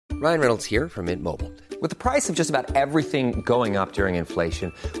Ryan Reynolds here from Mint Mobile. With the price of just about everything going up during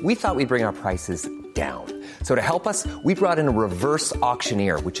inflation, we thought we'd bring our prices down. So to help us, we brought in a reverse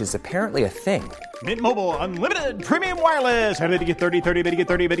auctioneer, which is apparently a thing. Mint Mobile Unlimited Premium Wireless. How to get 30, 30, bit to get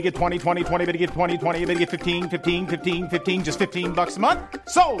 30, bit to get 20, 20, 20, bit to get 20, 20, bit to get 15, 15, 15, 15, just $15 a month?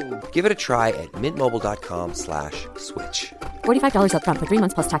 Sold! Give it a try at mintmobile.com/switch. $45 up front for 3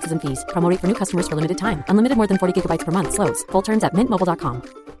 months plus taxes and fees. Promo rate for new customers for limited time. Unlimited more than 40 gigabytes per month. Slows full terms at mintmobile.com.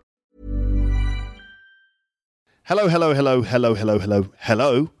 Hello. I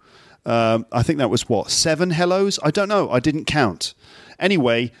think that was 7 hellos? I don't know. I didn't count.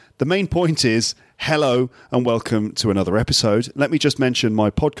 Anyway, the main point is hello and welcome to another episode. Let me just mention my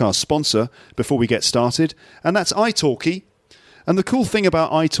podcast sponsor before we get started, and that's italki. And the cool thing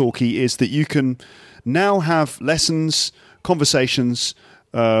about italki is that you can now have lessons, conversations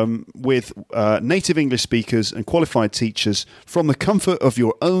with native English speakers and qualified teachers from the comfort of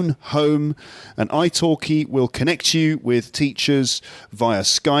your own home. And italki will connect you with teachers via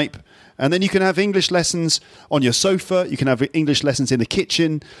Skype. And then you can have English lessons on your sofa. You can have English lessons in the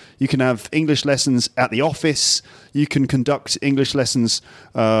kitchen. You can have English lessons at the office. You can conduct English lessons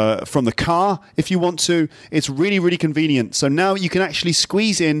from the car if you want to. It's really, really convenient. So now you can actually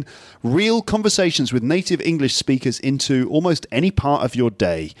squeeze in real conversations with native English speakers into almost any part of your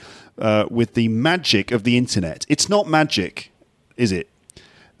day with the magic of the internet. It's not magic, is it?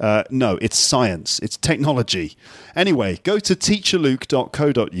 No, it's science. It's technology. Anyway, go to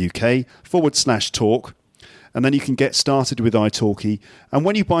teacherluke.co.uk/talk, and then you can get started with italki. And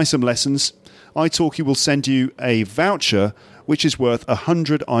when you buy some lessons, italki will send you a voucher which is worth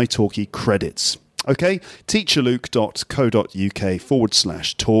 100 italki credits. Okay,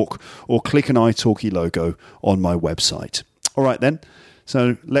 teacherluke.co.uk/talk, or click an italki logo on my website. All right then.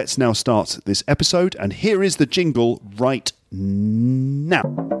 So let's now start this episode, and here is the jingle right now.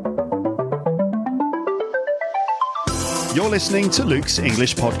 You're listening to Luke's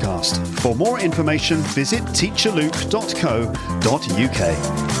English Podcast. For more information, visit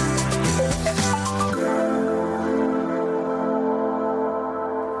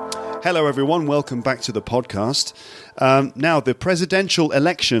teacherluke.co.uk. Hello, everyone. Welcome back to the podcast. Now, the presidential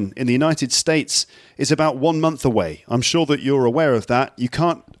election in the United States is about 1 month away. I'm sure that you're aware of that. You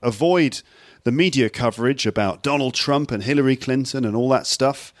can't avoid the media coverage about Donald Trump and Hillary Clinton and all that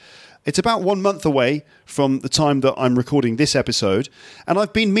stuff. It's about 1 month away from the time that I'm recording this episode, and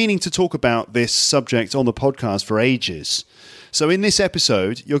I've been meaning to talk about this subject on the podcast for ages. So in this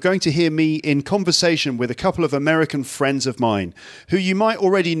episode, you're going to hear me in conversation with a couple of American friends of mine who you might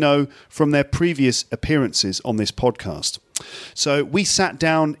already know from their previous appearances on this podcast. So we sat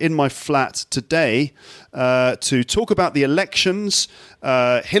down in my flat today to talk about the elections,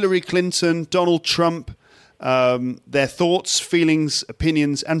 Hillary Clinton, Donald Trump, their thoughts, feelings,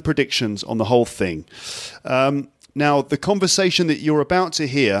 opinions, and predictions on the whole thing. Now, the conversation that you're about to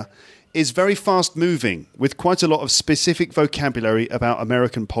hear is very fast-moving, with quite a lot of specific vocabulary about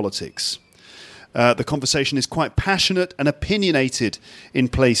American politics. The conversation is quite passionate and opinionated in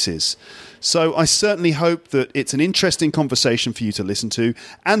places. So I certainly hope that it's an interesting conversation for you to listen to,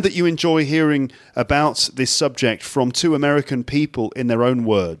 and that you enjoy hearing about this subject from two American people in their own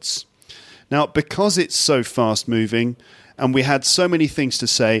words. Now, because it's so fast-moving and we had so many things to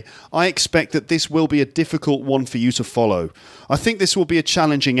say, I expect that this will be a difficult one for you to follow. I think this will be a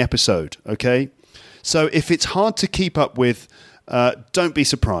challenging episode, okay? So if it's hard to keep up with, don't be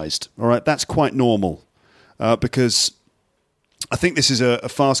surprised, all right? That's quite normal because I think this is a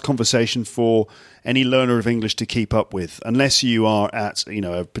fast conversation for any learner of English to keep up with, unless you are at,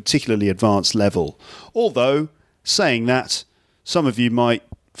 a particularly advanced level. Although, saying that, some of you might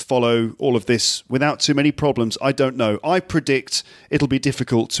follow all of this without too many problems. I don't know. I predict it'll be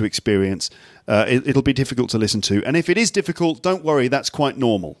difficult to experience. It'll be difficult to listen to. And if it is difficult, don't worry, that's quite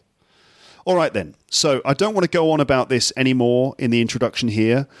normal. All right then. So I don't want to go on about this anymore in the introduction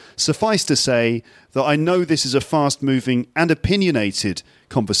here. Suffice to say that I know this is a fast-moving and opinionated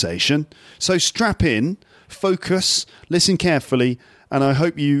conversation. So strap in, focus, listen carefully, and I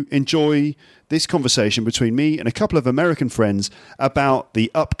hope you enjoy this conversation between me and a couple of American friends about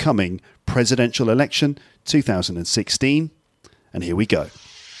the upcoming presidential election 2016. And here we go.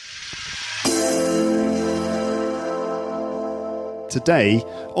 Today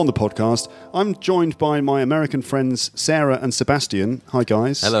on the podcast, I'm joined by my American friends Sarah and Sebastian. Hi,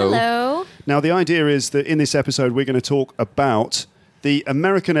 guys. Hello. Hello. Now, the idea is that in this episode, we're going to talk about the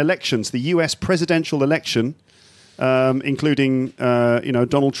American elections, the US presidential election, including,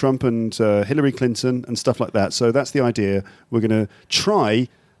 Donald Trump and Hillary Clinton and stuff like that. So that's the idea. We're going to try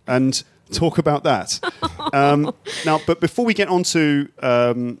and talk about that. Now, but before we get on to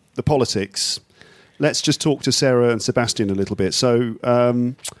the politics, let's just talk to Sarah and Sebastian a little bit. So,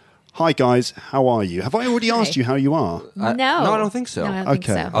 hi guys, how are you? Have I already asked you how you are? No, I don't think so. No, I don't think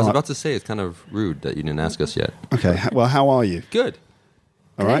Okay. so. I was about to say it's kind of rude that you didn't ask us yet. Okay, well, how are you? Good.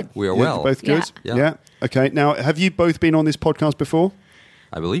 All right. We are Yeah, well. you're both good? Yeah. Okay, now, have you both been on this podcast before?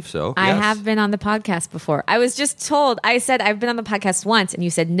 I believe so. I Yes. have been on the podcast before. I was just told, I said I've been on the podcast once, and you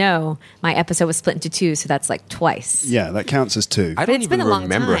said no. My episode was split into 2, so that's like twice. Yeah, that counts as 2. I don't it's even been a long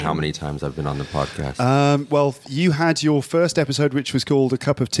remember time. how many times I've been on the podcast. Well, you had your first episode, which was called A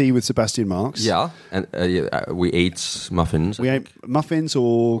Cup of Tea with Sebastian Marks. yeah, and we ate muffins. We ate muffins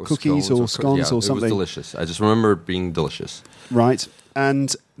or cookies or scones yeah, or something. It was delicious. I just remember it being delicious. Right.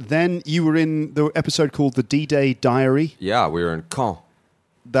 And then you were in the episode called The D-Day Diary, Yeah, we were in Caen.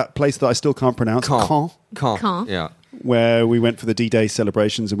 that place that I still can't pronounce, Caen, Caen. Yeah, where we went for the D-Day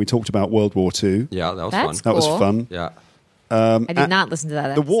celebrations and we talked about World War II. yeah, that was That's fun. That was Cool. fun. Yeah. I did not listen to that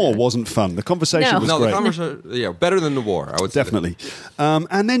The episode. war wasn't fun. The conversation No. was No, great. the conversation. Yeah, better than the war. I would say. Definitely.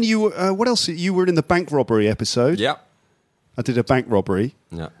 And then you were, what else? You were in the bank robbery episode. Yeah, I did a bank robbery.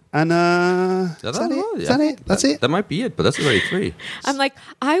 yeah. And Yeah, is that it? yeah. Is that it? That's it? That might be it, but that's already 3. I'm like,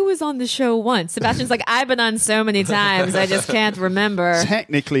 I was on the show once. Sebastian's like, I've been on so many times, I just can't remember.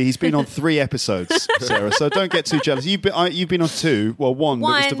 Technically, he's been on 3 episodes, Sarah, so don't get too jealous. You've been on 2. Well, one that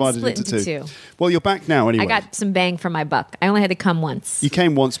was One divided split into into 2. 2. Well, you're back now anyway. I got some bang for my buck. I only had to come once. You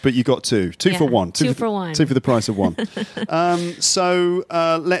came once, but you got 2. 2 Yeah, for 1. 2 for 1. 2 for the price of 1. So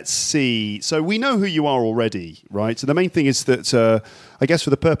let's see. So we know who you are already, right? So the main thing is that I guess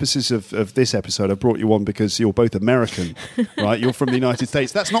for the purposes of this episode, I brought you on because you're both American, right? You're from the United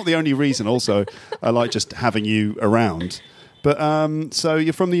States. That's not the only reason. Also, I like just having you around. But so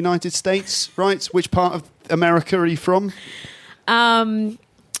you're from the United States, right? Which part of America are you from?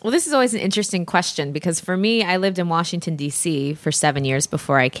 Well, this is always an interesting question because for me, I lived in Washington, D.C. for 7 years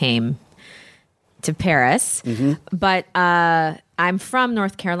before I came to Paris. Mm-hmm. But I'm from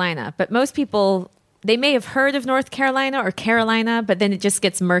North Carolina. But most people, they may have heard of North Carolina or Carolina, but then it just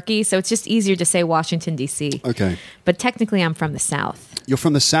gets murky. So it's just easier to say Washington, D.C. Okay. But technically, I'm from the South. You're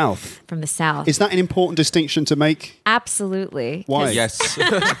from the South. From the South. Is that an important distinction to make? Absolutely. Why? Yes.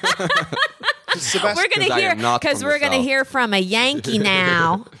 Sebastian, We're going 'Cause to I hear am not because from we're the going to South. hear from a Yankee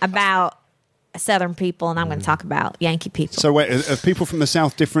now about Southern people, and I'm going to talk about Yankee people. So wait, are people from the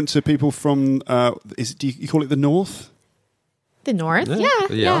South different to people from, do you call it the North? The North,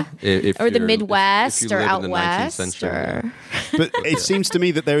 yeah. If Or the you're- Midwest if you or live out in the 19th west. century, Or... But it seems to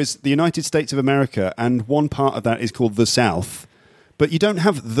me that there is the United States of America, and one part of that is called the South, but you don't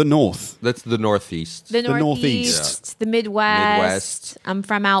have the North. That's the Northeast. The The Northeast, Northeast. the Midwest. Midwest. I'm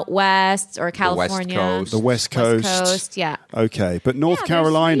from out west or West California. Coast. The West Coast. Coast, yeah. Okay, but North Yeah, there's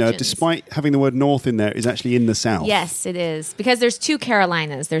Carolina, regions. despite having the word North in there, is actually in the South. Yes, it is. Because there's 2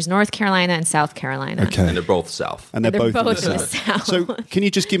 Carolinas. There's North Carolina and South Carolina. Okay. And they're both south. And they're They're both, both in the South. So, can you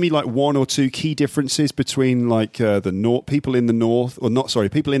just give me like 1 or 2 key differences between like the North people in the North, or not? Sorry,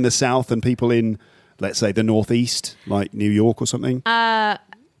 people in the South and people in, let's say, the Northeast, like New York or something.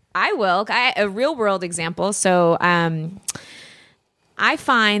 I will. A real world example. So I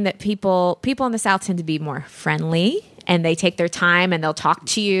find that people in the South tend to be more friendly and they take their time and they'll talk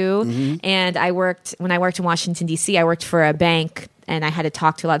to you. Mm-hmm. And when I worked in Washington, D.C., I worked for a bank and I had to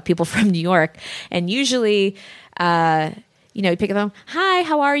talk to a lot of people from New York. And usually, you pick up the phone, hi,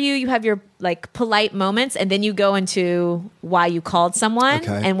 how are you? You have your like polite moments, and then you go into why you called someone.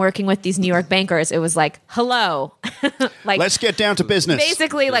 Okay. And working with these New York bankers, it was like, hello. like Let's get down to business.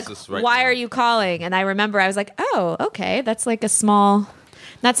 basically like Business right why now. are you calling? And I remember I was like, oh, okay, that's like a small,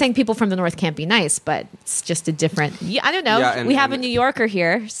 not saying people from the North can't be nice, but it's just a different, I don't know. Yeah, and- we have a and- New Yorker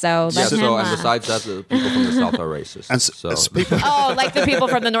here, so Yeah, let him, so, and besides that, the people from the south are racist. And so, people, oh, like the people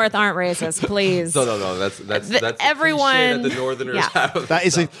from the North aren't racist, please. no, that's everyone- a cliché that the Northerners yeah. have. that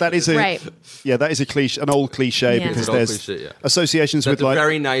is a Right. yeah, that is a cliche, an old cliche Yeah. because It's an old there's cliche, yeah. associations That's with like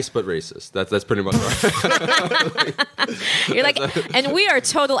very nice but racist. That's pretty much right. You're like, and we are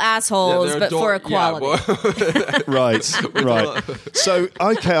total assholes, they're but for equality. right. So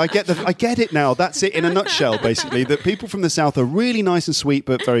okay, I get it now. That's it in a nutshell, basically. That people from the South are really nice and sweet,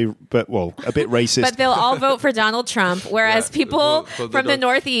 but a bit racist. But they'll all vote for Donald Trump, whereas people So from the are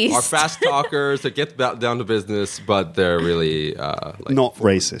Northeast fast talkers that get down to business, but they're really like, not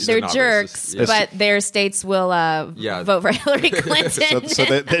racist. they're not jerks, racist. Yes. but their states will vote for Hillary Clinton. so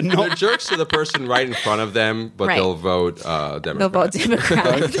they're They're not. jerks to the person right in front of them, but Right. they'll vote Democrat. They'll vote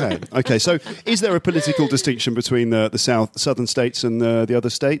Democrat. Okay. So is there a political distinction between the southern states and the other other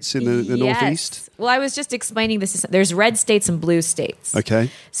states in the Northeast? Well, I was just explaining this. There's red states and blue states. Okay.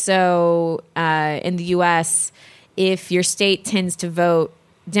 So in the U.S., if your state tends to vote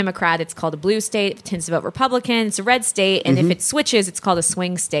Democrat, it's called a blue state. If it tends to vote Republican, it's a red state. And if it switches, it's called a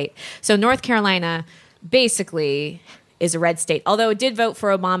swing state. So North Carolina basically is a red state, although it did vote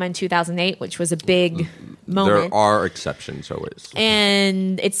for Obama in 2008, which was a big moment. There are exceptions always.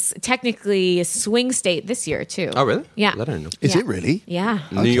 And it's technically a swing state this year, too. Oh, really? Yeah. That I didn't know. Is Yeah. it really? Yeah.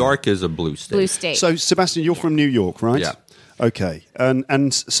 New York is a blue state. Blue state. So, Sebastian, you're from New York, right? Yeah. Okay.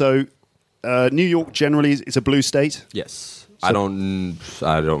 And so New York generally is a blue state? Yes. I don't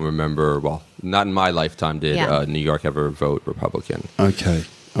remember. Well, not in my lifetime did Yeah. New York ever vote Republican. Okay.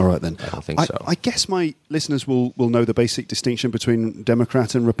 All right, then. I don't think so. I guess my listeners will know the basic distinction between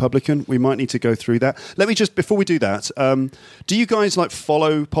Democrat and Republican. We might need to go through that. Let me just, before we do that, do you guys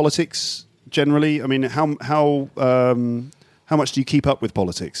follow politics generally? I mean, how much do you keep up with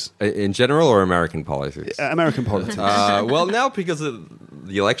politics? In general or American politics? American politics. Well, now because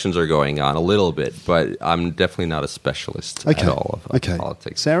the elections are going on a little bit, but I'm definitely not a specialist Okay. at all of Okay.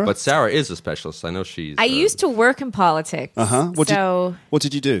 politics. Sarah? But Sarah is a specialist. I know she's... I used to work in politics. What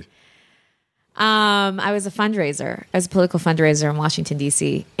did you do? I was a fundraiser. I was a political fundraiser in Washington,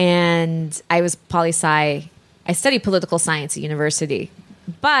 D.C. And I was poli-sci. I studied political science at university.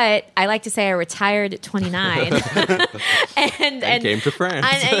 But I like to say I retired at 29. and came to France.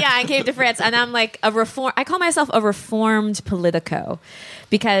 I came to France. And I'm like I call myself a reformed politico.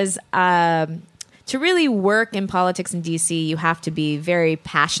 Because to really work in politics in D.C., you have to be very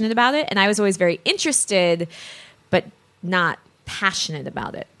passionate about it. And I was always very interested, but not passionate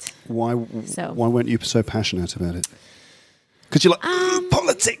about it. Why weren't you so passionate about it? Because you're like,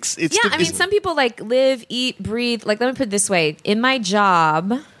 politics. It's Yeah, I mean, some people live, eat, breathe. Let me put it this way: in my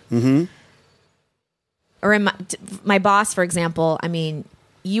job, or in my boss, for example, I mean,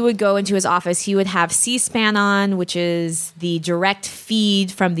 you would go into his office. He would have C-SPAN on, which is the direct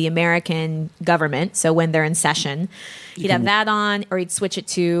feed from the American government. So when they're in session, he'd have that on, or he'd switch it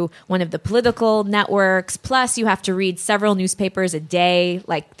to one of the political networks. Plus, you have to read several newspapers a day.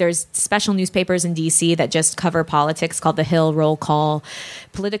 There's special newspapers in D.C. that just cover politics called The Hill, Roll Call,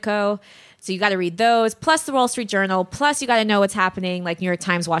 Politico. So you got to read those, plus the Wall Street Journal, plus you got to know what's happening, like New York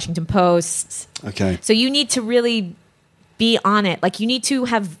Times, Washington Post. Okay. So you need to really be on it. You need to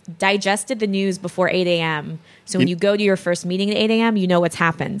have digested the news before 8 a.m. So when you go to your first meeting at 8 a.m., you know what's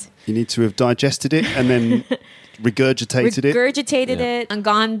happened. You need to have digested it and then regurgitated it and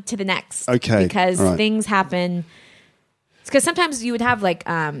gone to the next. Okay. Because things happen. Because sometimes you would have 8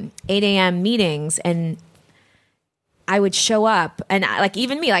 a.m. meetings and I would show up and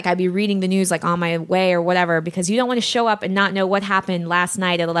even me, I'd be reading the news on my way or whatever, because you don't want to show up and not know what happened last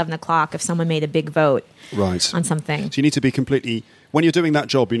night at 11 o'clock if someone made a big vote on something. So you need to be completely, when you're doing that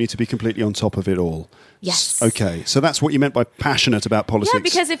job, you need to be completely on top of it all. Yes. Okay. So that's what you meant by passionate about politics. Yeah,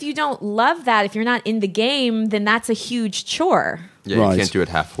 because if you don't love that, if you're not in the game, then that's a huge chore. Yeah, Right. you can't do it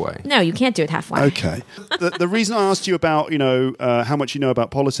halfway. No, you can't do it halfway. Okay. The reason I asked you about, how much you know about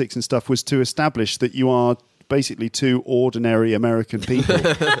politics and stuff was to establish that you are basically two ordinary American people.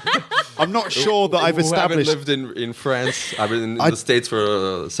 I'm not sure that I've established... I haven't lived in France. I've been in the States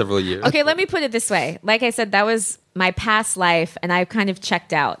for several years. Okay, let me put it this way. Like I said, that was my past life, and I've kind of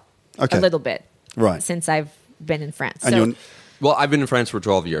checked out Okay. a little bit Right. since I've been in France. And So you're... Well, I've been in France for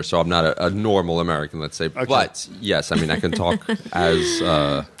 12 years, so I'm not a normal American, let's say. Okay. But yes, I mean, I can talk as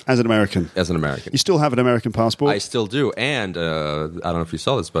As an American. an American. You still have an American passport? I still do. And I don't know if you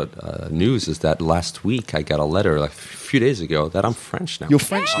saw this, but news is that last week I got a letter, a few days ago, that I'm French now. You're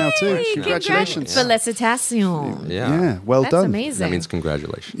French now too. Hey, Congratulations. Félicitations. Yeah, well That's done. amazing. That means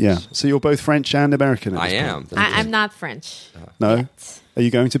congratulations. Yeah. So you're both French and American at I this am. point. I'm not French. No? yet. Are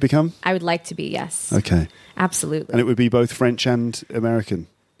you going to become? I would like to be, yes. Okay. Absolutely. And it would be both French and American.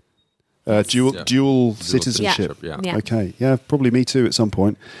 Dual citizenship. Yeah. Yeah. Okay. Yeah, probably me too at some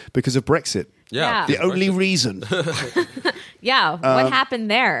point because of Brexit. Yeah. The only reason. Yeah. What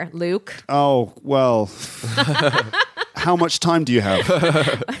happened there, Luke? Oh, well. How much time do you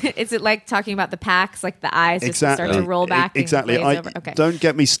have? Is it like talking about the packs, like the eyes just start to roll back? Exactly. And glaze over? Okay. Don't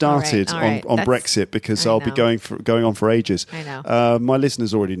get me started All right. on That's- Brexit because I I'll be know. going on for ages. I know. My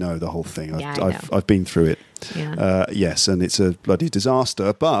listeners already know the whole thing. Yeah, I know. I've been through it. Yeah. Yes, and it's a bloody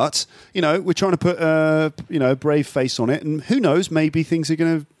disaster. But we're trying to put a brave face on it, and who knows? Maybe things are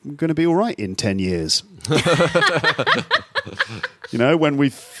going to be all right in 10 years. When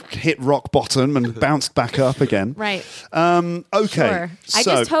we've hit rock bottom and bounced back up again. Right. Okay. Sure. I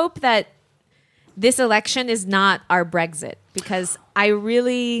So, just hope that this election is not our Brexit, because I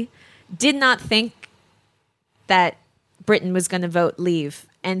really did not think that Britain was going to vote leave.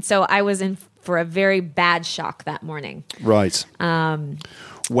 And so I was in for a very bad shock that morning. Right.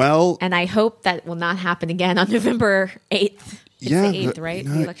 Well, And I hope that will not happen again on November 8th. It's yeah, the 8th, but, right? you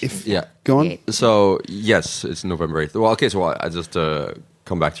know, The election? Yeah. Go on. The 8th. So yes, it's November 8th. Well, okay. So I just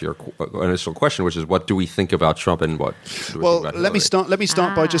come back to your initial question, which is what do we think about Trump and what? Do we Well, think about let me Hillary? start. Let me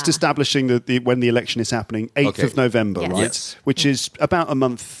start by just establishing when the election is happening, 8th Okay. of November, Yes. right? Yes. Which is about a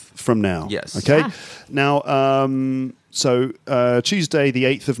month from now. Yes. Okay. Ah. Now, so Tuesday, the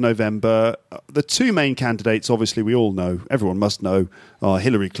 8th of November, the two main candidates, obviously, we all know, everyone must know, are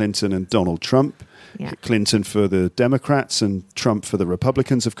Hillary Clinton and Donald Trump. Yeah. Clinton for the Democrats and Trump for the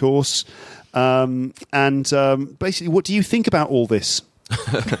Republicans, of course. Basically, what do you think about all this?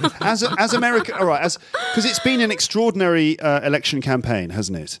 as America, all right, because it's been an extraordinary election campaign,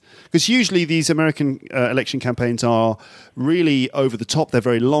 hasn't it? Because usually these American election campaigns are really over the top. They're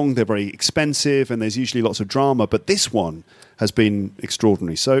very long, they're very expensive, and there's usually lots of drama. But this one has been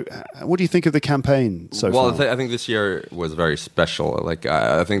extraordinary. So, what do you think of the campaign so Well, far? I think this year was very special. Like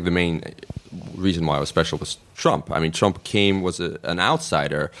I think the main reason why it was special was Trump. I mean, Trump was an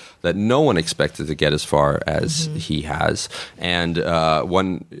outsider that no one expected to get as far as he has. And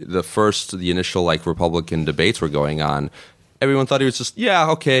when the initial like Republican debates were going on, everyone thought he was just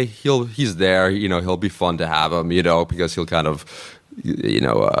okay. He's there. He'll be fun to have him. Because he'll kind of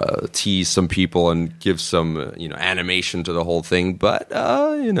tease some people and give some animation to the whole thing. But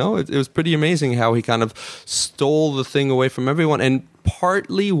it was pretty amazing how he kind of stole the thing away from everyone. And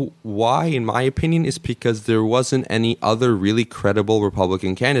partly why, in my opinion, is because there wasn't any other really credible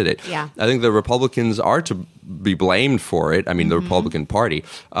Republican candidate. Yeah. I think the Republicans are to be blamed for it. I mean, the Republican Party,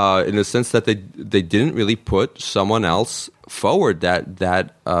 in the sense that they didn't really put someone else forward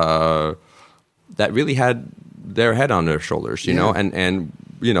that really had their head on their shoulders, you know, and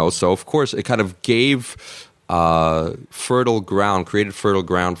so of course it kind of gave created fertile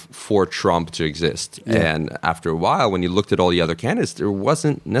ground for Trump to exist. Yeah. And after a while, when you looked at all the other candidates, there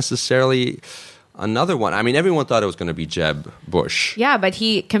wasn't necessarily another one. I mean, everyone thought it was going to be Jeb Bush. Yeah, but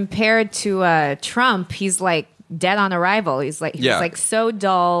he, compared to Trump, he's like dead on arrival. He's like so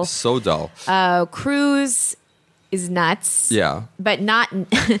dull. So dull. Cruz is nuts. Yeah. But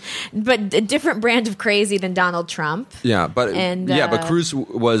but a different brand of crazy than Donald Trump. Yeah, but but Cruz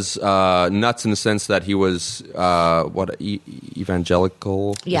was nuts in the sense that he was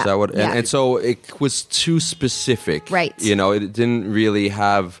evangelical. Yeah. Is that what? Yeah. And so it was too specific. Right. It didn't really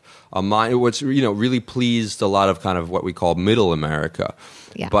have a mind. It was really pleased a lot of kind of what we call middle America.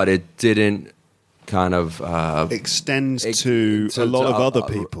 Yeah. But it didn't kind of extends to a lot of other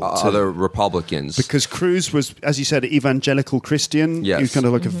people, other Republicans. Because Cruz was, as you said, evangelical Christian. Yes. He was kind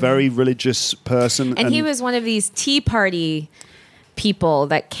of like a very religious person. And he was one of these Tea Party people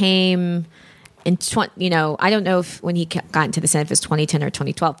that came in, I don't know if when he got into the Senate, if it was 2010 or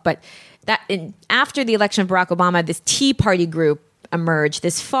 2012, but after the election of Barack Obama, this Tea Party group emerged,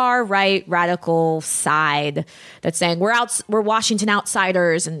 this far right radical side that's saying we're Washington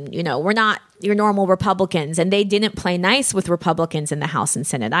outsiders, and we're not your normal Republicans, and they didn't play nice with Republicans in the House and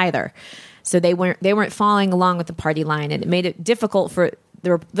Senate either. So they weren't following along with the party line, and it made it difficult for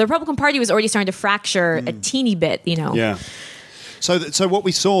the Republican Party was already starting to fracture a teeny bit, Yeah. So what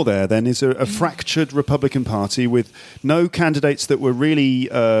we saw there then is a fractured Republican Party with no candidates that were really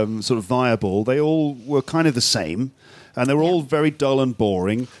sort of viable. They all were kind of the same. And they were all very dull and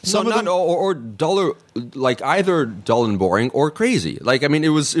boring. Some of them, or dull, like either dull and boring or crazy. Like, I mean, it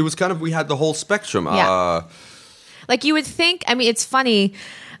was kind of, we had the whole spectrum. Yeah. Like you would think. I mean, it's funny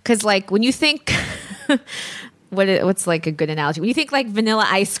because like when you think, what's like a good analogy? When you think like vanilla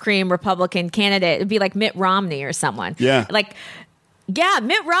ice cream Republican candidate, it'd be like Mitt Romney or someone. Yeah. Like. Yeah,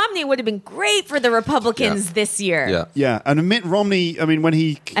 Mitt Romney would have been great for the Republicans this year. Yeah. Yeah, and Mitt Romney, I mean, when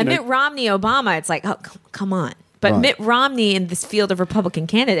he... Mitt Romney, Obama, it's like, oh, come on. But Right. Mitt Romney in this field of Republican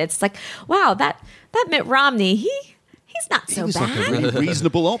candidates, it's like, wow, that Mitt Romney, he's not so was bad. like a really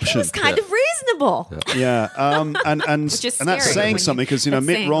reasonable He option. was kind of reasonable. Yeah, and Which is and that's scary saying when something because that's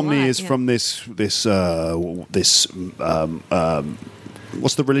Mitt saying a Romney lot, is yeah. from this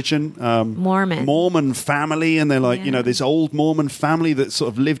what's the religion? Mormon family, and they're like this old Mormon family that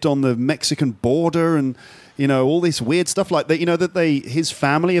sort of lived on the Mexican border, and all this weird stuff like that. That his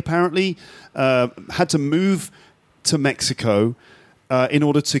family apparently had to move to Mexico in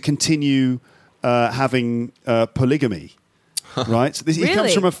order to continue having polygamy. Right, so he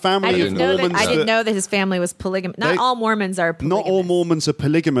comes from a family of Mormons. I didn't know that his family was polygamous. Not all Mormons are polygamous. Not all Mormons are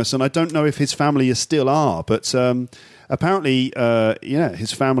polygamous, and I don't know if his family still are. But apparently,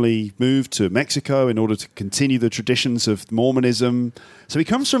 his family moved to Mexico in order to continue the traditions of Mormonism. So he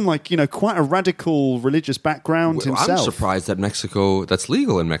comes from quite a radical religious background himself. I'm surprised that that's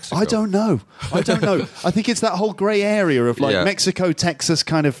legal in Mexico. I don't know. I think it's that whole grey area of Mexico, Texas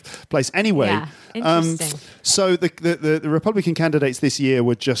kind of place. Anyway, Yeah. Interesting. So the Republican candidates this year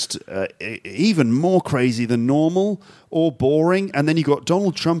were just even more crazy than normal or boring. And then you got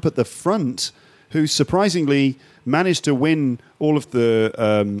Donald Trump at the front, who surprisingly managed to win all of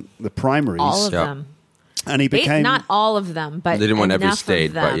the primaries. All of them. And he became... Not all of them, but they didn't win every enough state,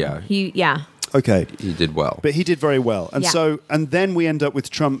 of them. but yeah. Okay. He did well. But he did very well. And and then we end up with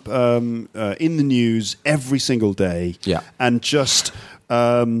Trump in the news every single day. Yeah. And just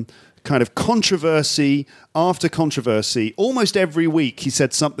kind of controversy after controversy. Almost every week he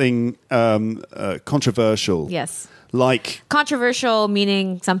said something controversial. Yes. Like... Controversial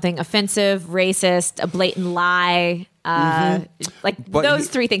meaning something offensive, racist, a blatant lie. Those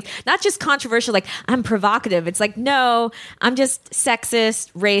three things. Not just controversial, like I'm provocative. It's like, no, I'm just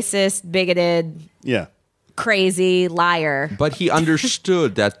sexist, racist, bigoted, crazy, liar. But he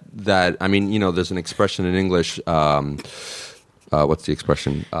understood that I mean, there's an expression in English. What's the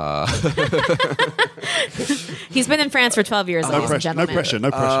expression? He's been in France for 12 years, ladies and gentlemen. No pressure.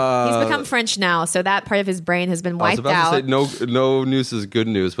 He's become French now, so that part of his brain has been wiped out. I was about to say no news is good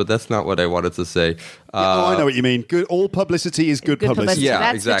news, but that's not what I wanted to say. I know what you mean. Good. All publicity is good publicity. Yeah,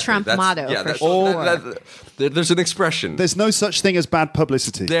 that's exactly. the Trump motto. For sure. There's an expression. There's no such thing as bad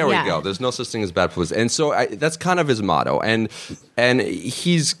publicity. There we go. There's no such thing as bad publicity, and so that's kind of his motto, and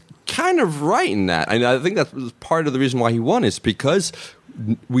he's kind of right in that. And I think that's part of the reason why he won is because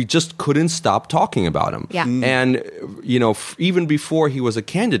we just couldn't stop talking about him. Yeah. And, even before he was a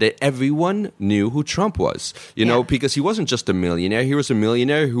candidate, everyone knew who Trump was, because he wasn't just a millionaire. He was a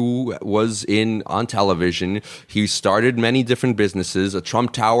millionaire who was on television. He started many different businesses. A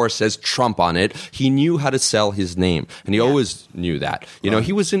Trump Tower says Trump on it. He knew how to sell his name. And he always knew that.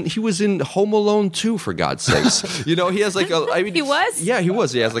 He was in Home Alone 2, for God's sakes. He has He was? Yeah, he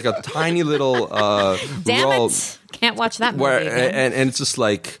was. He has like a tiny little Damn role. it. Can't watch that movie again. And it's just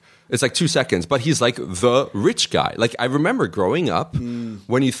it's like 2 seconds, but he's like the rich guy. Like I remember growing up,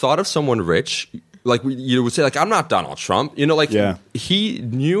 when you thought of someone rich, you would say I'm not Donald Trump. He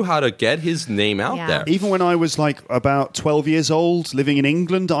knew how to get his name out there. Even when I was about 12 years old, living in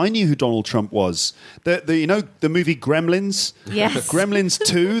England, I knew who Donald Trump was. The movie Gremlins? Yes. Gremlins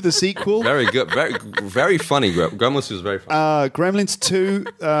 2, the sequel. Very good. Very, very funny. Gremlins was very funny. Gremlins 2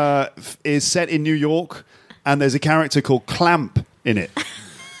 is set in New York, and there's a character called Clamp in it,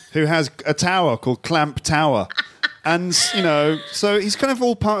 who has a tower called Clamp Tower. And, so he's kind of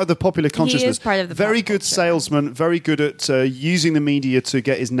all part of the popular consciousness. He is part of the very pop good culture. salesman, very good at using the media to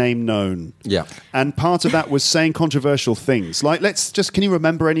get his name known. Yeah. And part of that was saying controversial things. Can you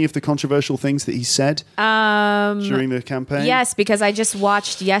remember any of the controversial things that he said during the campaign? Yes, because I just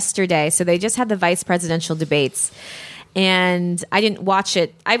watched yesterday. So they just had the vice presidential debates. And I didn't watch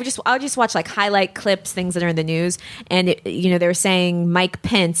it. I'll just watch highlight clips, things that are in the news. And they were saying Mike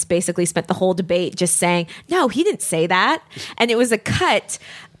Pence basically spent the whole debate just saying, no, he didn't say that. And it was a cut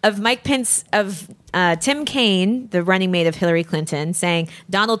of Mike Pence, of Tim Kaine, the running mate of Hillary Clinton, saying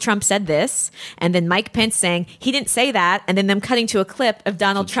Donald Trump said this, and then Mike Pence saying he didn't say that, and then them cutting to a clip of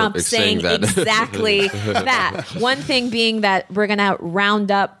Donald Trump saying exactly that. One thing being that we're going to round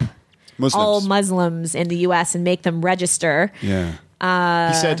up all Muslims in the U.S. and make them register. Yeah.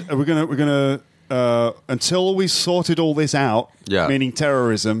 He said, we're gonna until we sorted all this out, meaning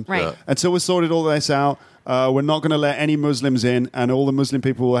terrorism. Right. Until we sorted all this out, we're not going to let any Muslims in, and all the Muslim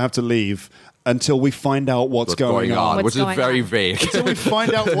people will have to leave until we find out what's going on. Which is very vague. Until we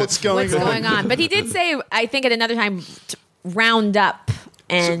find out what's going on. But he did say, I think at another time, round up.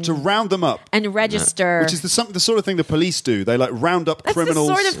 And to round them up and register, which is the sort of thing the police do. They round up criminals.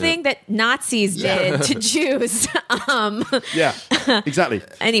 That's the sort of thing that Nazis did to Jews. Yeah, exactly.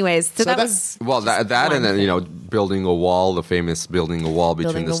 Anyways, so that was that and then building a wall, the famous building a wall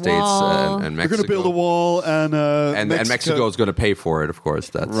between the States and Mexico. We're going to build a wall, and Mexico is going to pay for it. Of course,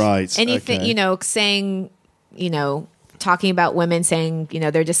 that's right. Anything saying talking about women, saying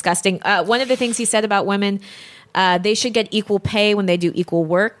they're disgusting. One of the things he said about women. They should get equal pay when they do equal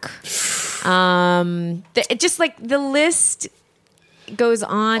work. Just the list goes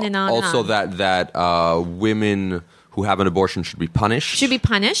on and on. Also, and on. that women who have an abortion should be punished.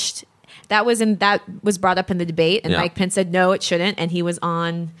 That was brought up in the debate, and Mike Pence said no, it shouldn't, and he was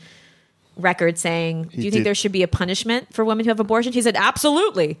on record saying, "Do you think there should be a punishment for women who have abortions?" He said,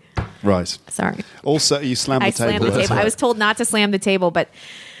 "Absolutely." Right. Sorry. Also, you slammed the table. I was told not to slam the table, but.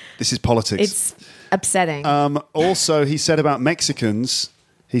 This is politics. It's upsetting. Also, he said about Mexicans,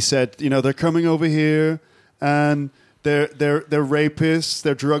 he said, they're coming over here and they're rapists,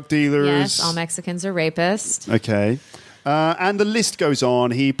 they're drug dealers. Yes, all Mexicans are rapists. Okay. And the list goes on.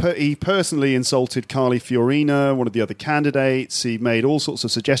 He personally insulted Carly Fiorina, one of the other candidates. He made all sorts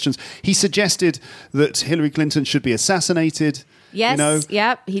of suggestions. He suggested that Hillary Clinton should be assassinated. Yes,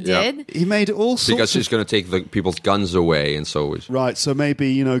 yep, he did. He made all sorts because she's going to take the people's guns away, and so right. So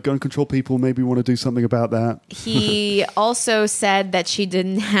maybe gun control people maybe want to do something about that. He also said that she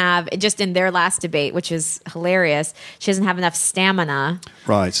didn't have, just in their last debate, which is hilarious, she doesn't have enough stamina.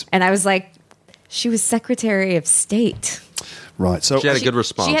 Right. And I was like, she was Secretary of State. Right. So she had a good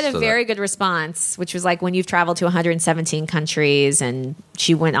response. She had a very good response, which was like, when you've traveled to 117 countries, and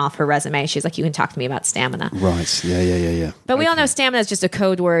she went off her resume. She's like, you can talk to me about stamina. Right. Yeah. But we all know stamina is just a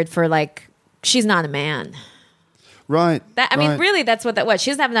code word for like, she's not a man. Right. I mean, really, that's what that was.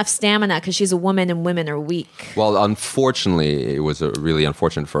 She doesn't have enough stamina because she's a woman and women are weak. Well, unfortunately, it was really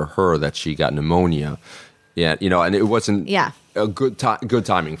unfortunate for her that she got pneumonia. Yeah, and it wasn't a good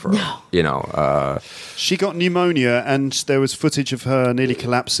timing for her. She got pneumonia, and there was footage of her nearly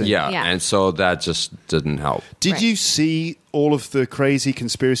collapsing. Yeah, and so that just didn't help. Did you see all of the crazy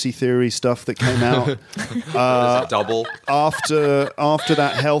conspiracy theory stuff that came out double after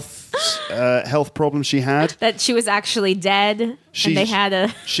that health problem she had? That she was actually dead, and they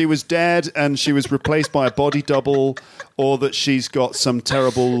had She was dead, and she was replaced by a body double, or that she's got some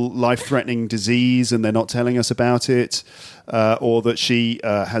terrible life-threatening disease, and they're not telling us about it. Or that she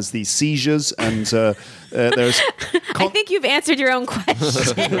has these seizures, and there's. I think you've answered your own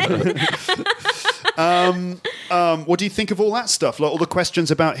question. What do you think of all that stuff? Like all the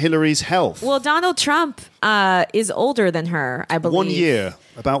questions about Hillary's health. Well, Donald Trump is older than her, I believe. 1 year,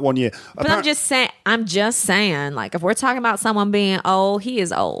 about 1 year. But I'm just saying, like, if we're talking about someone being old, he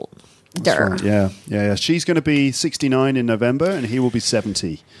is old. Right. Yeah. She's going to be 69 in November, and he will be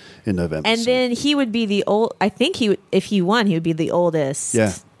 70 in November. And then he would be the old. I think if he won, he would be the oldest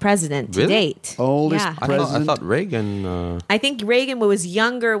president to date. Oldest president. I thought Reagan. I think Reagan was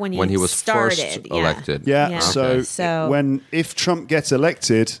younger when he was started. first elected. Yeah. Okay. So if Trump gets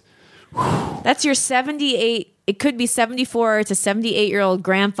elected, that's your 78. It could be 74 to 78-year-old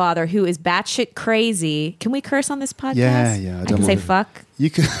grandfather who is batshit crazy. Can we curse on this podcast? Yeah. I can say fuck. You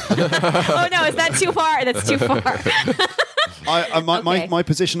can. Oh no, is that too far? That's too far. My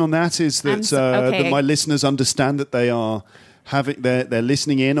position on that is that that my listeners understand that they are they're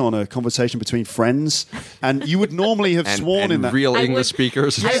listening in on a conversation between friends, and you would normally have sworn in that real English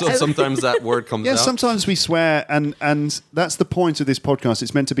speakers. So sometimes that word comes out. Yeah, sometimes we swear, and that's the point of this podcast.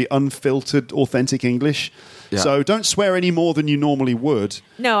 It's meant to be unfiltered, authentic English. Yeah. So don't swear any more than you normally would.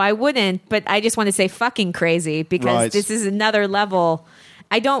 No, I wouldn't, but I just want to say fucking crazy because this is another level.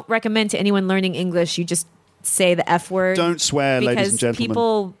 I don't recommend to anyone learning English you just say the F word. Don't swear, ladies and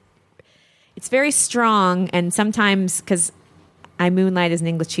gentlemen. It's very strong, and sometimes, because I moonlight as an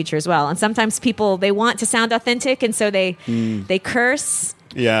English teacher as well, and sometimes people, they want to sound authentic, and so they curse.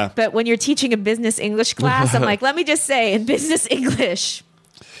 Yeah. But when you're teaching a business English class, I'm like, let me just say, in business English,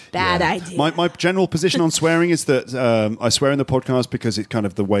 bad idea. My general position on swearing is that I swear in the podcast because it's kind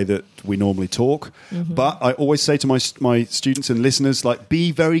of the way that we normally talk. Mm-hmm. But I always say to my students and listeners, like,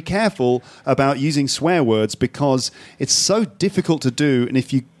 be very careful about using swear words because it's so difficult to do. And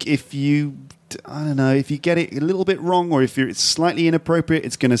if you I don't know, if you get it a little bit wrong or if it's slightly inappropriate,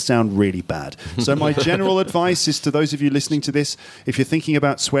 it's going to sound really bad. So my general advice is to those of you listening to this, if you're thinking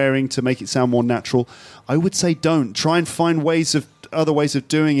about swearing to make it sound more natural, I would say don't. Try and find other ways of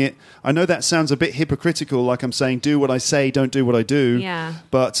doing it. I know that sounds a bit hypocritical, like I'm saying, do what I say, don't do what I do. Yeah.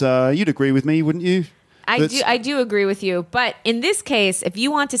 But you'd agree with me, wouldn't you? I do agree with you. But in this case, if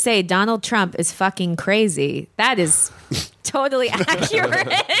you want to say Donald Trump is fucking crazy, that is totally accurate.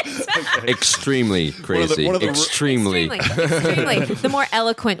 Extremely crazy. Extremely. The more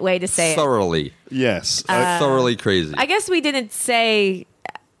eloquent way to say thoroughly. it. Yes. Thoroughly crazy. I guess we didn't say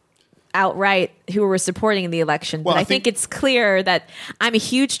outright who we're supporting in the election, but I think it's clear that I'm a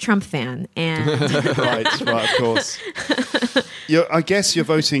huge Trump fan. And right, of course. I guess you're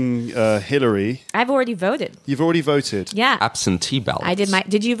voting Hillary. I've already voted. You've already voted? Yeah. Absentee ballot. I did my.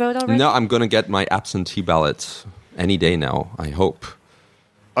 Did you vote already? No, I'm going to get my absentee ballot any day now, I hope.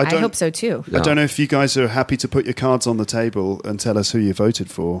 I hope so too. I don't know if you guys are happy to put your cards on the table and tell us who you voted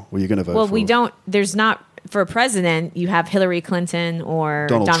for, or you're going to vote for. Well, we don't. There's not. For president, you have Hillary Clinton or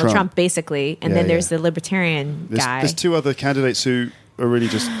Donald Trump, basically. And then there's the libertarian guy. There's two other candidates who are really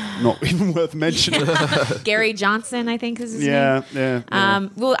just not even worth mentioning. Gary Johnson, I think is his name. Yeah.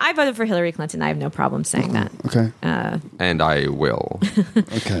 Well, I voted for Hillary Clinton. I have no problem saying that. Okay. And I will.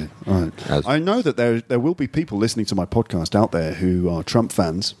 Okay. All right. I know that there will be people listening to my podcast out there who are Trump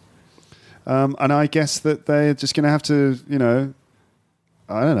fans. And I guess that they're just going to have to,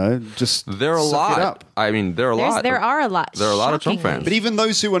 I don't know, just There are a suck it lot. up. I mean, there are a lot. There are a lot. There are a lot of Trump shockingly. fans. But even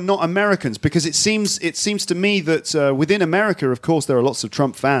those who are not Americans, because it seems to me that within America, of course, there are lots of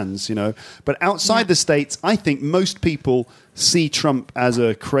Trump fans, but outside the States, I think most people see Trump as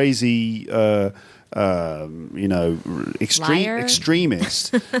a crazy,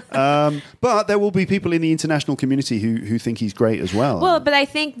 extremist. But there will be people in the international community who think he's great as well. Well, but I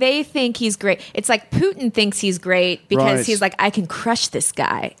think they think he's great. It's like Putin thinks he's great because Right. he's like, I can crush this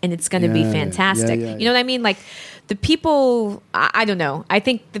guy and it's going to be Yeah, fantastic. yeah. You know what I mean? Like the people, I don't know. I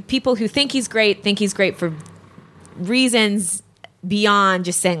think the people who think he's great for reasons beyond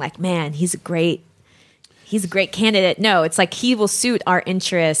just saying like, man, he's a great candidate. No, it's like he will suit our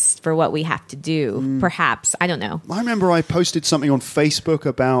interests for what we have to do. Perhaps. I don't know. I remember I posted something on Facebook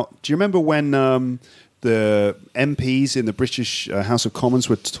about. Do you remember when the MPs in the British House of Commons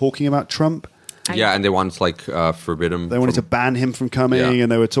were talking about Trump? Yeah, and they wanted to forbid him. They wanted to ban him from coming, Yeah.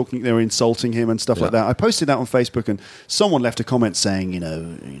 and they were insulting him and stuff like Yeah. that. I posted that on Facebook, and someone left a comment saying,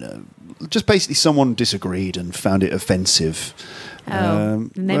 just basically someone disagreed and found it offensive.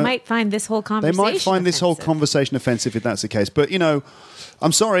 And they well, might find this whole They conversation might find this whole offensive. conversation offensive if that's the case. But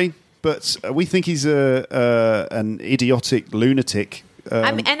I'm sorry, but we think he's an idiotic lunatic.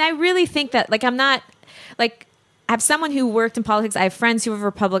 And I really think that, like, I'm not like. I have someone who worked in politics. I have friends who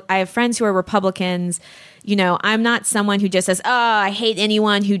are Republicans. I'm not someone who just says, "Oh, I hate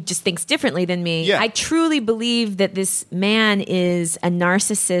anyone who just thinks differently than me." Yeah. I truly believe that this man is a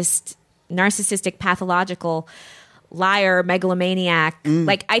narcissistic, pathological liar, megalomaniac.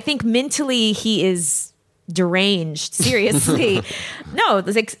 Like, I think mentally he is deranged. Seriously, no,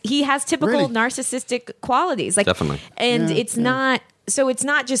 it's like he has typical Really? narcissistic qualities. Like, Definitely. and it's not. So it's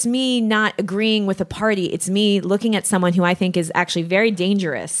not just me not agreeing with a party. It's me looking at someone who I think is actually very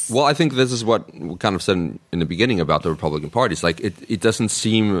dangerous. Well, I think this is what we kind of said in the beginning about the Republican Party. It's like it doesn't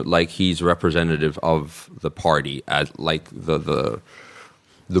seem like he's representative of the party as like the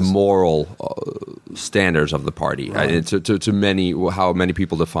moral standards of the party. Right. To many, how many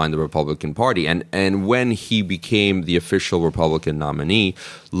people define the Republican Party. And when he became the official Republican nominee,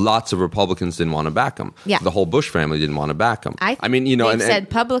 lots of Republicans didn't want to back him. Yeah. The whole Bush family didn't want to back him. They've said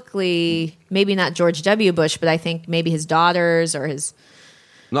publicly, maybe not George W. Bush, but I think maybe his daughters or his.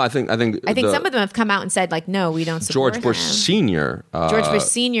 No, I think Some of them have come out and said, like, no, we don't support George Bush him. Senior. George Bush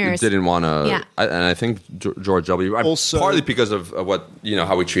Senior didn't want to. Yeah. And I think George W. Also- partly because of what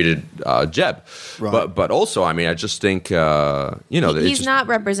how we treated Jeb, Right. but also I just think He's not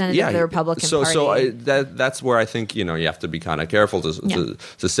representative of the Republican Party. So that's where I think you have to be kind of careful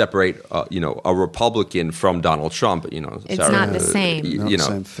to separate a Republican from Donald Trump. It's not the same. Not the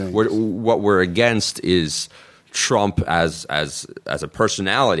same thing. What we're against is Trump as a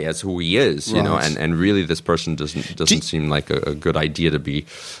personality, as who he is, Right. and really this person doesn't seem like a good idea to be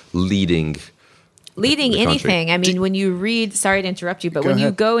leading the country. anything. I mean, when you read, sorry to interrupt you, but Go when you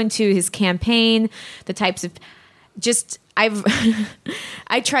ahead. go into his campaign, the types of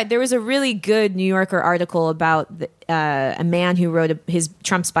I tried. There was a really good New Yorker article about a man who wrote his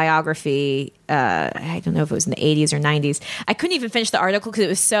Trump's biography. I don't know if it was in the 80s or 90s. I couldn't even finish the article because it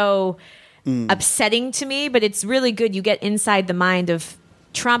was so upsetting to me, but it's really good. You get inside the mind of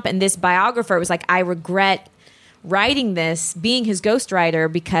Trump, and this biographer was like, I regret writing this, being his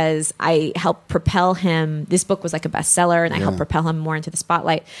ghostwriter, because I helped propel him. This book was like a bestseller, and I helped propel him more into the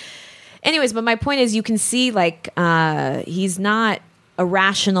spotlight. Anyways, but my point is, you can see like he's not a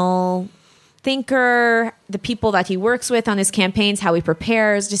rational thinker. The people that he works with on his campaigns, how he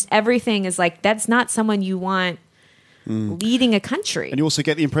prepares, just everything is like, that's not someone you want leading a country. And you also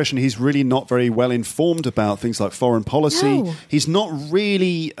get the impression he's really not very well informed about things like foreign policy. No. He's not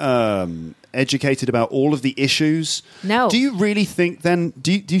really educated about all of the issues. No. Do you really think then,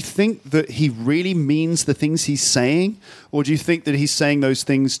 do you think that he really means the things he's saying? Or do you think that he's saying those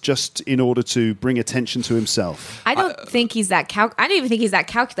things just in order to bring attention to himself? I don't think he's that I don't even think he's that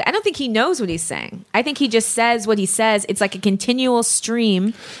calculated. I don't think he knows what he's saying. I think he just says what he says. It's like a continual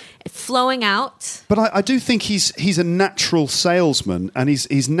stream flowing out. But I do think he's a natural salesman, and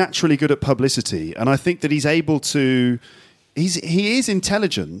he's naturally good at publicity. And I think that he's able to. He is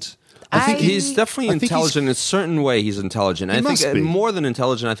intelligent. I think He's definitely I think he's- intelligent in a certain way. He's intelligent. He I think must be. more than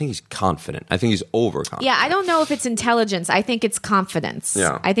intelligent, I think he's confident. I think he's overconfident. Yeah, I don't know if it's intelligence. I think it's confidence.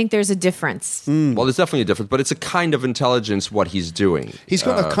 Yeah. I think there's a difference. Well, there's definitely a difference, but it's a kind of intelligence what he's doing. He's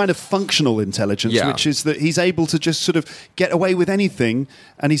got a kind of functional intelligence, yeah. which is that he's able to just sort of get away with anything,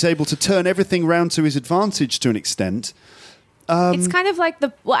 and he's able to turn everything round to his advantage to an extent. It's kind of like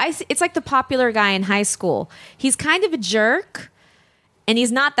it's like the popular guy in high school. He's kind of a jerk. And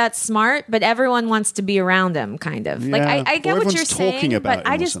he's not that smart, but everyone wants to be around him, kind of. Like, Yeah. I get Or what you're everyone's talking saying, about but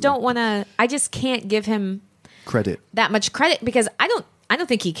him I or just something. don't want to. I just can't give him Credit. that much credit because I don't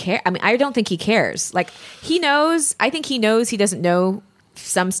think he cares. I mean, I don't think he cares. Like, he knows. I think he knows he doesn't know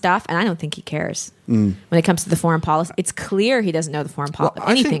some stuff, and I don't think he cares when it comes to the foreign policy. It's clear he doesn't know the foreign policy.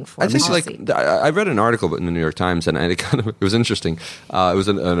 Anything I foreign think policy. like I read an article in the New York Times, and it was interesting. It was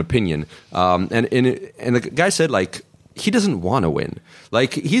an opinion, and the guy said like he doesn't want to win.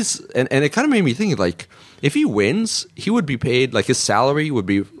 Like and it kind of made me think like if he wins, he would be paid like his salary would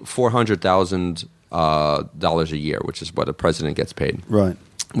be $400,000 a year, which is what a president gets paid. Right.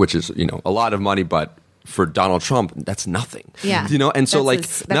 Which is a lot of money, but for Donald Trump, that's nothing. Yeah. And so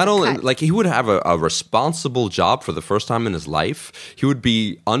That's not a only cut. like he would have a responsible job for the first time in his life, he would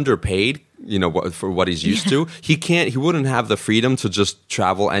be underpaid. For what he's used to, he wouldn't have the freedom to just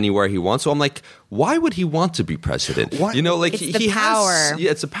travel anywhere he wants. So I'm like, why would he want to be president? Why- Like It's he the power. has,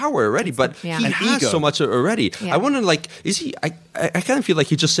 it's a power already, but yeah. he An has ego. so much already. Yeah. I wonder, like, is he? I kind of feel like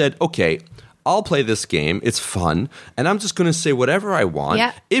he just said, okay, I'll play this game. It's fun, and I'm just going to say whatever I want.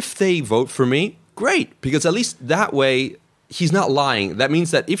 Yeah. If they vote for me, great, because at least that way he's not lying. That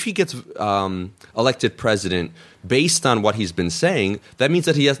means that if he gets elected president based on what he's been saying, that means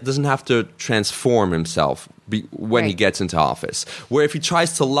that he doesn't have to transform himself when he Right. gets into office. Where if he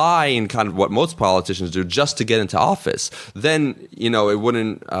tries to lie in kind of what most politicians do just to get into office, then it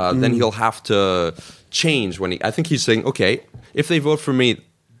wouldn't. Then he'll have to change when I think he's saying, okay, if they vote for me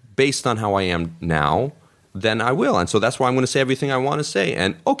based on how I am now, then I will, and so that's why I'm going to say everything I want to say.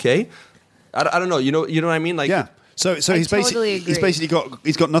 And okay, I don't know. You know what I mean? Like Yeah. So he's totally basically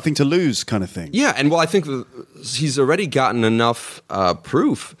got nothing to lose, kind of thing. Yeah, and I think he's already gotten enough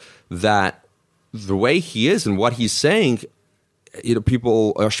proof that the way he is and what he's saying,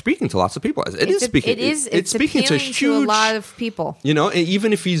 people are speaking to lots of people. It's speaking to a appealing huge, to a lot of people.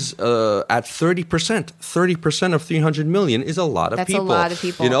 even if he's at 30% of 300 million is a lot of That's a people. lot of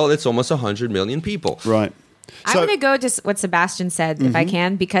people. That's almost 100 million people. Right. I want to go to what Sebastian said, if I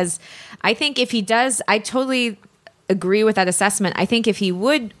can, because I think if he does, I totally agree with that assessment. I think if he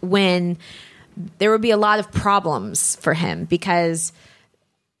would win, there would be a lot of problems for him because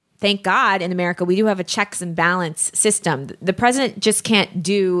thank God in America, we do have a checks and balance system. The president just can't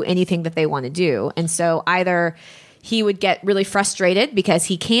do anything that they want to do. And so either he would get really frustrated because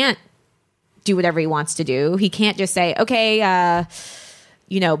he can't do whatever he wants to do. He can't just say, okay,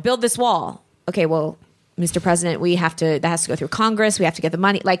 build this wall. Okay, well, Mr. President, that has to go through Congress. We have to get the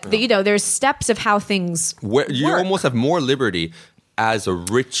money. Like, there's steps of how things You work. almost have more liberty as a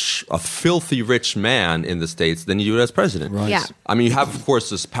filthy rich man in the States than you do as president. Right. Yeah. I mean, you have, of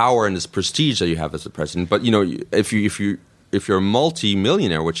course, this power and this prestige that you have as a president. But, if you're a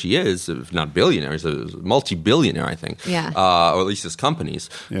multi-millionaire, which he is, if not billionaire, he's a multi-billionaire, I think. Yeah. Or at least his companies.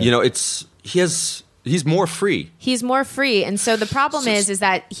 Yeah. He's more free. He's more free. And so the problem is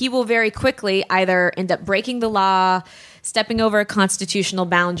that he will very quickly either end up breaking the law, stepping over a constitutional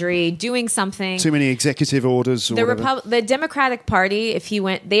boundary, doing something. Too many executive orders or whatever. The Democratic Party, if he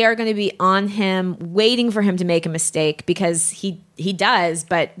went, they are going to be on him, waiting for him to make a mistake because he does,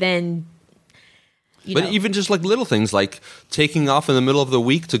 but then But even just like little things like taking off in the middle of the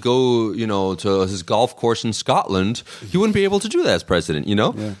week to go, to his golf course in Scotland, he wouldn't be able to do that as president,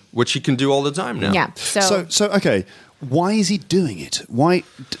 which he can do all the time now. Yeah. So okay, why is he doing it? Why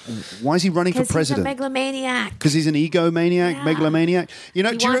is he running for Because he's a president? megalomaniac. Because he's an egomaniac, megalomaniac. He do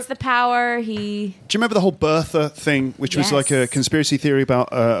you wants the power. do you remember the whole birther thing, which was Yes. like a conspiracy theory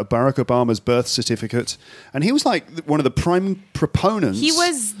about Barack Obama's birth certificate? And he was like one of the prime proponents. He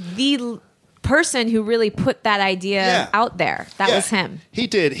was the person who really put that idea out there. That was him. He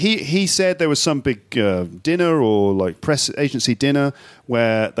did. He said there was some big dinner or like press agency dinner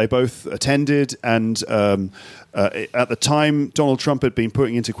where they both attended, and at the time Donald Trump had been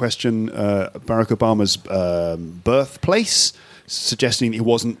putting into question Barack Obama's birthplace, suggesting he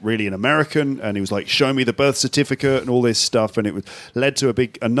wasn't really an American, and he was like, show me the birth certificate and all this stuff, and it led to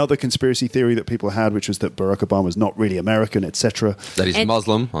another conspiracy theory that people had, which was that Barack Obama's not really American, etc. That he's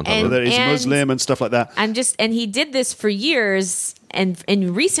Muslim on top of That it. he's Muslim and stuff like that. And he did this for years, and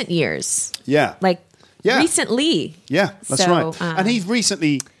in recent years, Yeah. like Yeah. recently. Yeah, that's So, right. And he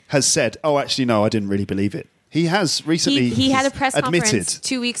recently has said, "Oh, actually, no, I didn't really believe it." He has recently. He had a press admitted. conference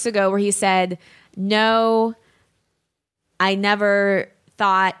 2 weeks ago where he said, "No, I never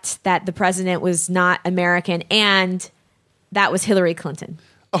thought that the president was not American, and that was Hillary Clinton."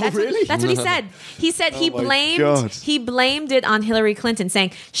 Really? That's what he said. He said Oh my God. he blamed it on Hillary Clinton,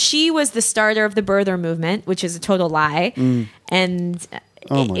 saying she was the starter of the birther movement, which is a total lie. And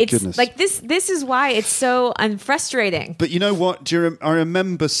Oh my it's goodness. like this is why it's so frustrating. But you know what? I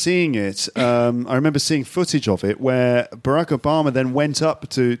remember seeing it. I remember seeing footage of it where Barack Obama then went up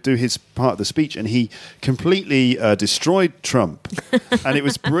to do his part of the speech, and he completely destroyed Trump, and it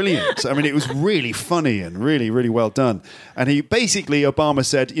was brilliant. I mean, it was really funny and really, really well done. And Obama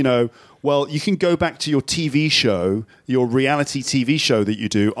said, well, you can go back to your TV show, your reality TV show that you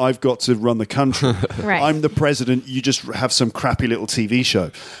do. I've got to run the country. Right. I'm the president. You just have some crappy little TV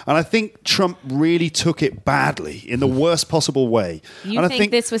show. And I think Trump really took it badly in the worst possible way. You think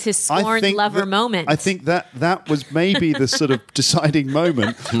this was his scorned lover moment? I think that was maybe the sort of deciding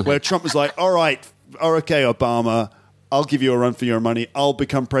moment where Trump was like, all right, okay, Obama, I'll give you a run for your money. I'll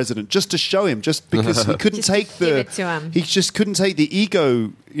become president, just to show him, just because he couldn't take give it to him. He just couldn't take the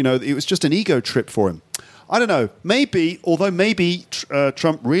ego. It was just an ego trip for him. I don't know. Maybe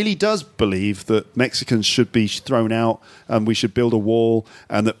Trump really does believe that Mexicans should be thrown out and we should build a wall,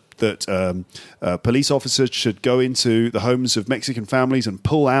 and that police officers should go into the homes of Mexican families and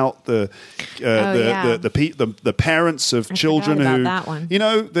pull out the parents of children forgot who, about that one.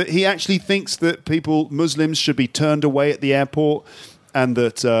 That he actually thinks that Muslims should be turned away at the airport, and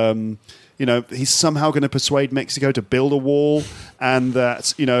that he's somehow going to persuade Mexico to build a wall, and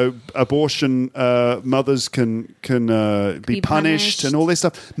that abortion mothers can be punished and all this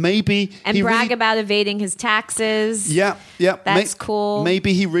stuff. Maybe and he brag really, about evading his taxes. Yeah, that's cool.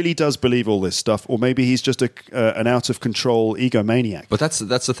 Maybe he really does believe all this stuff, or maybe he's just an out of control egomaniac. But that's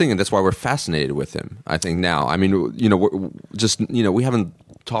the thing, and that's why we're fascinated with him. I think now. I mean, we haven't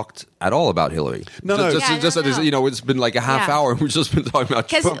talked at all about Hillary. No. It's been like a half hour, and we've just been talking about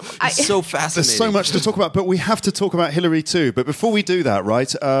Trump. It's so fascinating. There's so much to talk about, but we have to talk about Hillary too. But before we do that,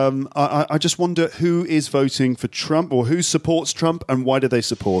 right, I just wonder who is voting for Trump, or who supports Trump, and why do they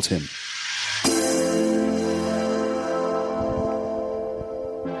support him?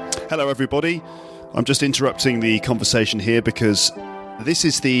 Hello, everybody. I'm just interrupting the conversation here because this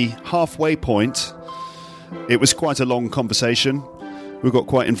is the halfway point. It was quite a long conversation. We got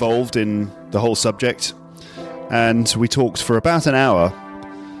quite involved in the whole subject, and we talked for about an hour.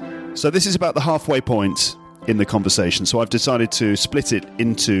 So this is about the halfway point in the conversation. So I've decided to split it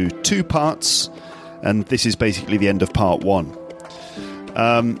into 2 parts, and this is basically the end of part 1.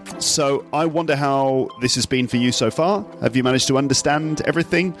 So I wonder how this has been for you so far. Have you managed to understand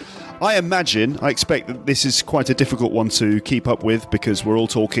everything? I expect that this is quite a difficult one to keep up with, because we're all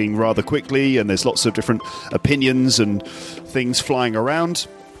talking rather quickly and there's lots of different opinions and things flying around.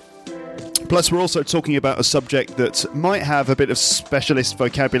 Plus, we're also talking about a subject that might have a bit of specialist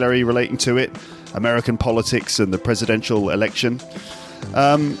vocabulary relating to it, American politics and the presidential election.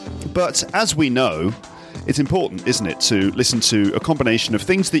 But as we know, it's important, isn't it, to listen to a combination of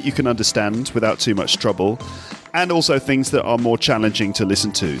things that you can understand without too much trouble, and also things that are more challenging to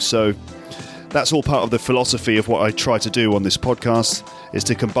listen to. So that's all part of the philosophy of what I try to do on this podcast, is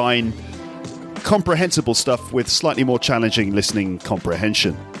to combine comprehensible stuff with slightly more challenging listening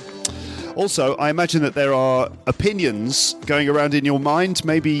comprehension. Also, I imagine that there are opinions going around in your mind.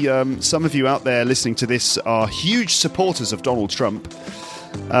 Maybe some of you out there listening to this are huge supporters of Donald Trump.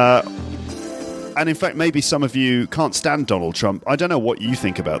 And in fact, maybe some of you can't stand Donald Trump. I don't know what you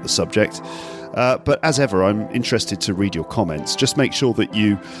think about the subject. But as ever, I'm interested to read your comments. Just make sure that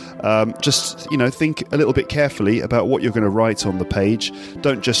you think a little bit carefully about what you're going to write on the page.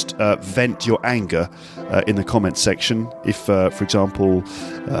 Don't just vent your anger in the comments section. If, for example,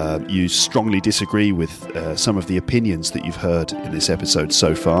 you strongly disagree with some of the opinions that you've heard in this episode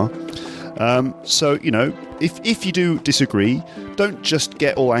so far. If you do disagree, don't just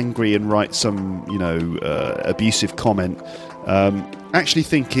get all angry and write some, abusive comment. Actually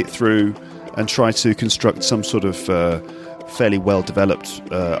think it through and try to construct some sort of fairly well-developed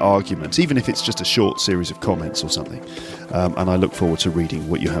argument, even if it's just a short series of comments or something. And I look forward to reading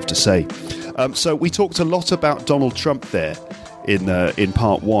what you have to say. So we talked a lot about Donald Trump there in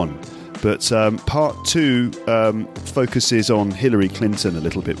part 1. But part 2 focuses on Hillary Clinton a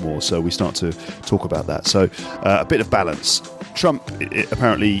little bit more, so we start to talk about that. So a bit of balance. Trump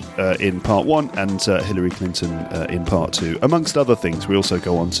apparently in part 1 and Hillary Clinton in part 2. Amongst other things, we also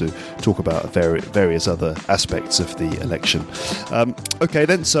go on to talk about various other aspects of the election. Okay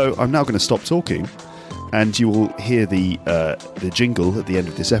then, so I'm now going to stop talking and you will hear the jingle at the end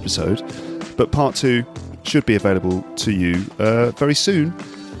of this episode. But part 2 should be available to you very soon.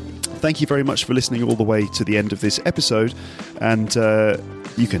 Thank you very much for listening all the way to the end of this episode, and I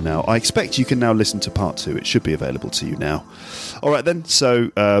expect you can now listen to part 2. It should be available to you now. All right then, so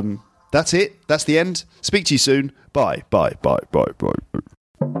that's it. That's the end. Speak to you soon. Bye. Bye.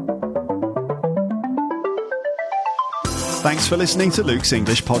 Thanks for listening to Luke's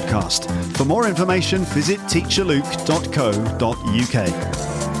English Podcast. For more information, visit teacherluke.co.uk.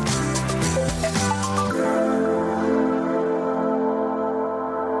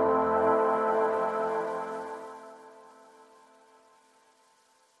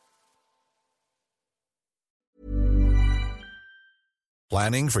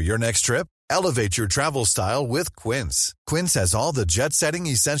 Planning for your next trip? Elevate your travel style with Quince. Quince has all the jet-setting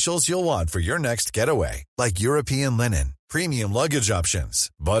essentials you'll want for your next getaway, like European linen, premium luggage options,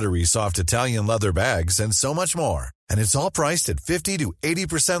 buttery soft Italian leather bags, and so much more. And it's all priced at 50 to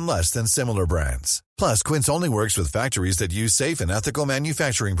 80% less than similar brands. Plus, Quince only works with factories that use safe and ethical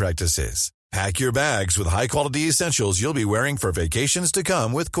manufacturing practices. Pack your bags with high-quality essentials you'll be wearing for vacations to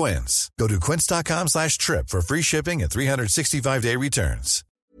come with Quince. Go to quince.com/trip for free shipping and 365-day returns.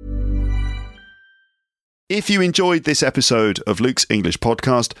 If you enjoyed this episode of Luke's English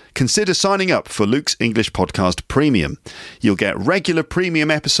Podcast, consider signing up for Luke's English Podcast Premium. You'll get regular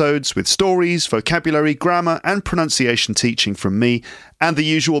premium episodes with stories, vocabulary, grammar, and pronunciation teaching from me, and the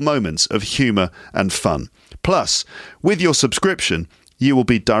usual moments of humour and fun. Plus, with your subscription, you will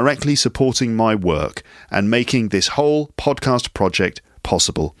be directly supporting my work and making this whole podcast project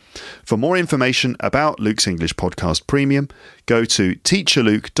possible. For more information about Luke's English Podcast Premium, go to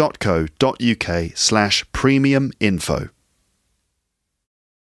teacherluke.co.uk/premium info.